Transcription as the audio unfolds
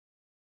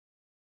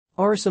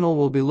Arsenal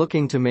will be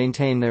looking to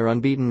maintain their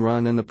unbeaten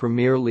run in the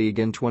Premier League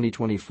in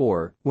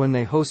 2024 when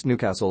they host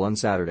Newcastle on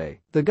Saturday.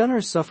 The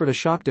Gunners suffered a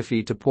shock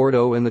defeat to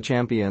Porto in the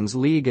Champions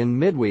League in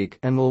midweek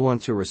and will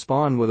want to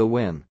respond with a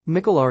win.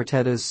 Mikel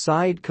Arteta's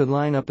side could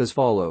line up as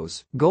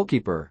follows.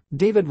 Goalkeeper,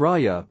 David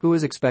Raya, who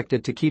is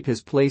expected to keep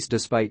his place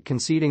despite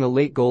conceding a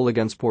late goal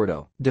against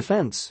Porto.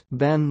 Defense,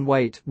 Ben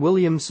White,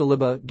 William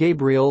Saliba,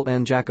 Gabriel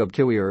and Jakub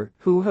Kiwior,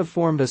 who have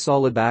formed a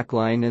solid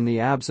backline in the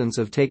absence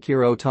of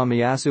Takehiro,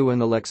 Tomiyasu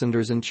and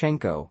Oleksandr Zinchenko.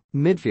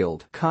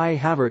 Midfield, Kai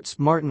Havertz,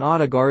 Martin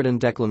Odegaard and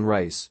Declan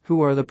Rice,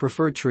 who are the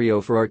preferred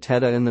trio for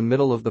Arteta in the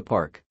middle of the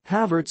park.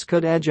 Havertz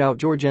could edge out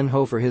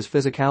Jorginho for his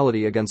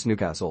physicality against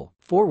Newcastle.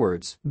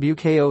 Forwards,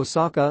 Bukayo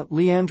Saka,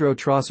 Leandro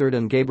Trossard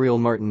and Gabriel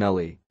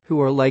Martinelli,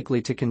 who are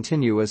likely to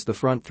continue as the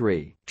front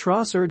three.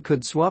 Trossard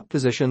could swap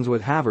positions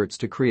with Havertz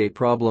to create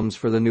problems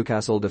for the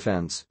Newcastle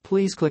defense.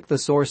 Please click the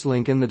source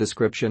link in the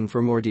description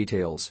for more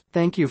details.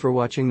 Thank you for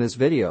watching this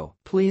video.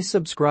 Please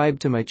subscribe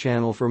to my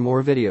channel for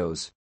more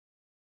videos.